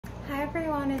Hi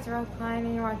everyone, it's Rose Klein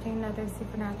and you're watching another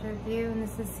Supernatural review, and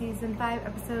this is season 5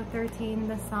 episode 13,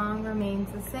 The Song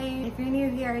Remains the Same. If you're new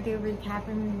here, I do recap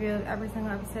and review every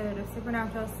single episode of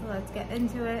Supernatural, so let's get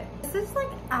into it. This is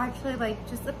actually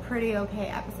just a pretty okay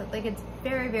episode. It's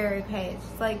very okay. It's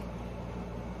just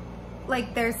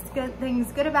like there's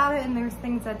things good about it and there's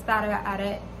things that's bad about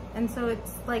it. And so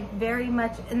it's very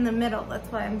much in the middle. That's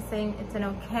why I'm saying it's an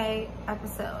okay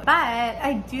episode. But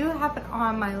I do have it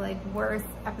on my worst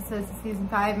episodes of season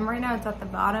 5, and right now it's at the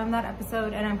bottom of that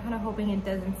episode, and I'm kind of hoping it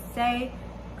doesn't stay,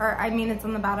 or I mean it's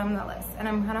on the bottom of the list, and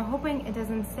I'm kind of hoping it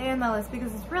doesn't stay on the list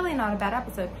because it's really not a bad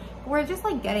episode. We're just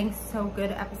getting so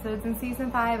good episodes in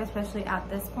season 5, especially at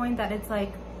this point, that it's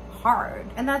hard.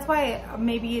 And that's why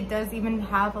maybe it does even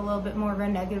have a little bit more of a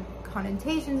negative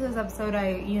connotation to this episode.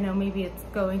 Maybe it's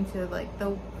going to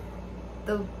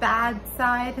the bad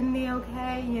side in the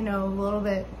okay, a little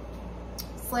bit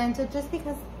slanted, just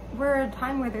because we're at a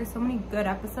time where there's so many good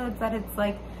episodes that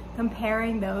it's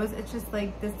comparing those, it's just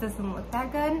this doesn't look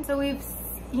that good. So we've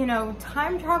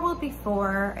time traveled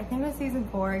before. I think it was season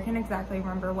 4, I can't exactly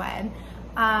remember when,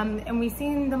 and we've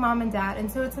seen the mom and dad,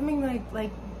 and so it's something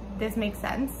like this makes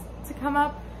sense to come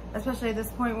up, especially at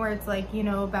this point where it's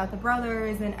about the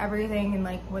brothers and everything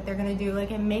and what they're gonna do.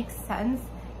 It makes sense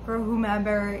for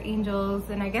whomever, angels,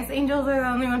 and I guess angels are the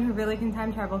only one who really can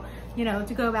time travel,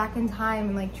 to go back in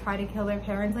time and try to kill their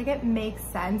parents. It makes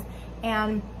sense.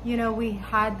 And we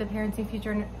had the parents in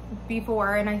future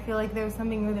before, and I feel there was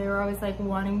something where they were always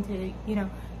wanting to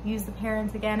use the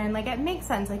parents again, and it makes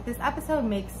sense. This episode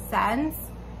makes sense.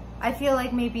 I feel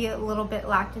maybe a little bit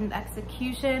lacked in the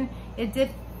execution. It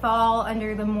did fall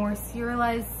under the more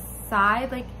serialized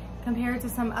side, compared to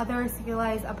some other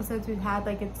serialized episodes we've had.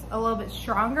 It's a little bit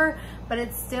stronger, but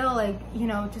it's still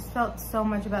just felt so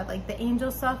much about the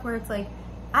angel stuff, where it's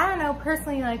I don't know,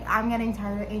 personally, I'm getting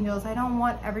tired of angels. I don't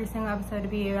want every single episode to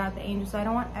be about the angels. I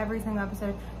don't want every single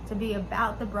episode to be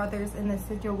about the brothers in this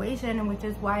situation, and which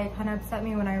is why it kind of upset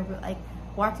me when I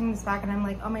watching this back, and I'm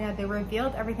oh my god, they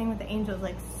revealed everything with the angels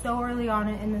so early on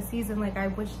in the season. I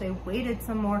wish they waited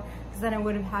some more, because then it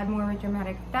would have had more of a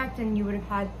dramatic effect, and you would have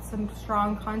had some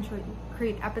strong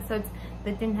concrete episodes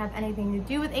that didn't have anything to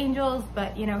do with angels.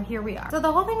 But here we are. So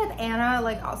the whole thing with Anna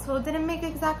also didn't make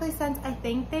exactly sense. I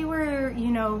think they were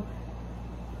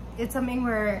it's something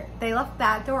where they left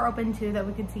that door open too, that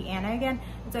we could see Anna again.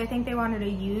 And so I think they wanted to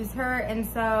use her, and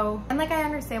so, and I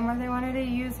understand why they wanted to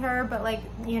use her, but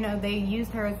they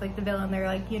used her as the villain.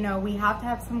 They're we have to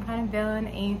have some kind of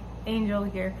villain angel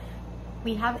here.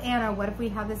 We have Anna, what if we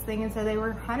have this thing? And so they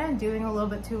were kind of doing a little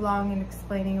bit too long in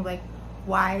explaining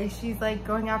why she's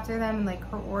going after them and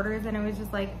her orders, and it was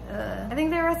just I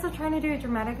think they were also trying to do a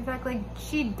dramatic effect.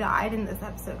 She died in this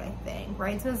episode, I think,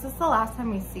 right? So is this the last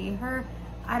time we see her?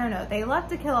 I don't know. They love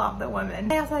to kill off the women.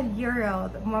 They also had Uriel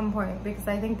at one point, because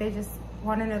I think they just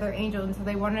want another angel, and so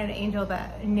they wanted an angel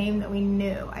a name that we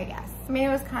knew, I guess. I mean,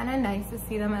 it was kind of nice to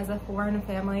see them as a 4 in a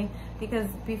family, because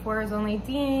before it was only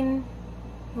Dean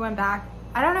who went back.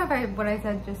 I don't know if what I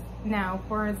said just now,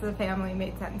 4 as a family,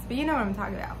 made sense, but you know what I'm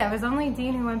talking about. It was only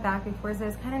Dean who went back before, so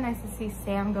it's kind of nice to see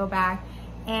Sam go back,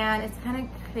 and it's kind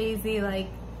of crazy,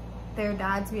 their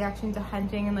dad's reaction to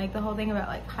hunting, and the whole thing about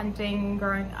hunting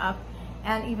growing up.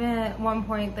 And even at one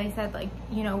point they said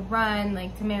run,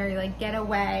 to Mary, get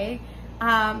away,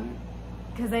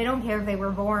 because they don't care if they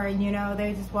were born,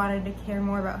 they just wanted to care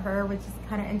more about her, which is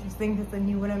kind of interesting, because then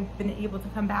you wouldn't have been able to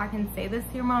come back and say this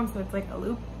to your mom, so it's a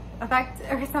loop effect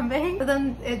or something. But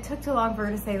then it took too long for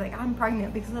her to say I'm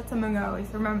pregnant, because that's something I always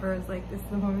remember, is this is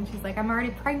the moment she's I'm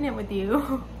already pregnant with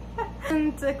you.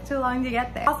 And it took too long to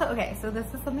get there. Also, okay, so this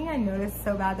is something I noticed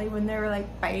so badly when they were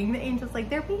fighting the angels.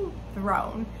 They're being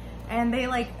thrown, and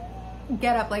they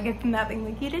get up it's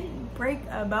nothing. You didn't break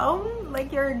a bone,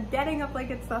 you're getting up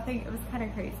it's nothing. It was kind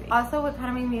of crazy. Also, what kind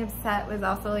of made me upset was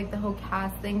also the whole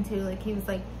cast thing too. He was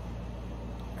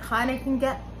kind of can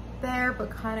get there but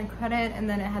kind of couldn't, and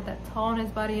then it had that toll on his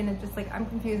body, and it's just I'm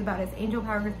confused about his angel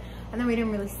powers. And then we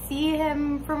didn't really see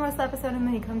him for most of the episode, and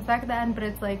then he comes back at the end, but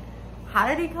it's how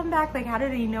did he come back? How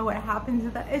did he know what happened to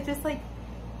that? It's just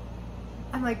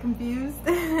I'm confused.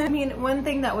 I mean, one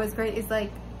thing that was great is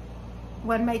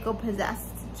when Michael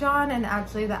possessed John, and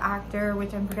actually the actor,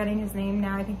 which I'm forgetting his name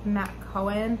now, I think Matt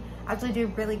Cohen, actually did a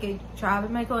really good job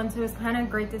at Michael. And so it was kind of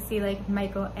great to see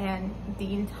Michael and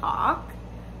Dean talk.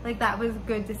 That was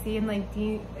good to see, and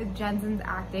Dean Jensen's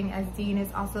acting as Dean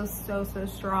is also so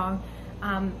strong.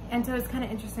 And so it's kind of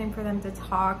interesting for them to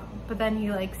talk, but then he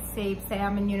saved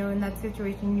Sam, and in that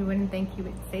situation you wouldn't think he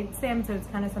would save Sam, so it's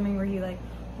kind of something where he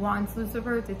wants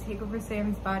Lucifer to take over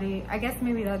Sam's body. I guess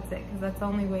maybe that's it, because that's the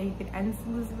only way he could end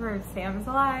Lucifer if Sam is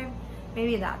alive.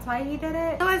 maybe that's why he did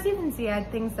it. So as you can see, I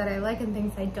had things that I like and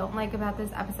things I don't like about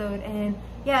this episode, and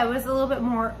yeah, it was a little bit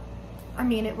more, I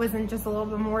mean, it wasn't just a little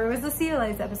bit more, it was a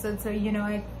serialized episode, so you know,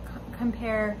 I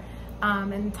compare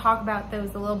and talk about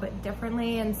those a little bit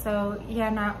differently. And so yeah,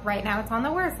 not right now it's on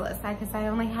the worst list. I guess I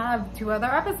only have 2 other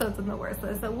episodes on the worst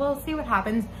list, so we'll see what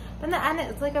happens. But in the end,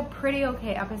 it's like a pretty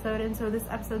okay episode, and so this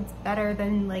episode's better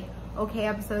than like okay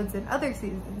episodes in other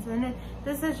seasons, and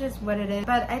this is just what it is.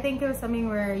 But I think it was something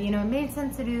where, you know, it made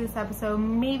sense to do this episode.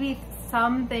 Maybe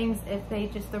some things, if they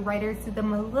just, the writers did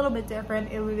them a little bit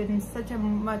different, it would have been such a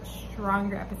much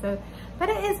stronger episode. But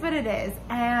it is what it is.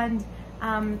 And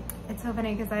it's so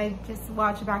funny because I just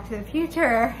watched Back to the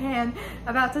Future and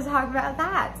about to talk about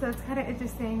that. So it's kind of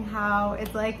interesting how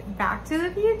it's like Back to the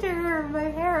Future,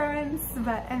 my parents.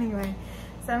 But anyway,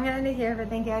 so I'm gonna end it here, but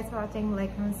thank you guys for watching.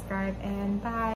 Like and subscribe, and bye.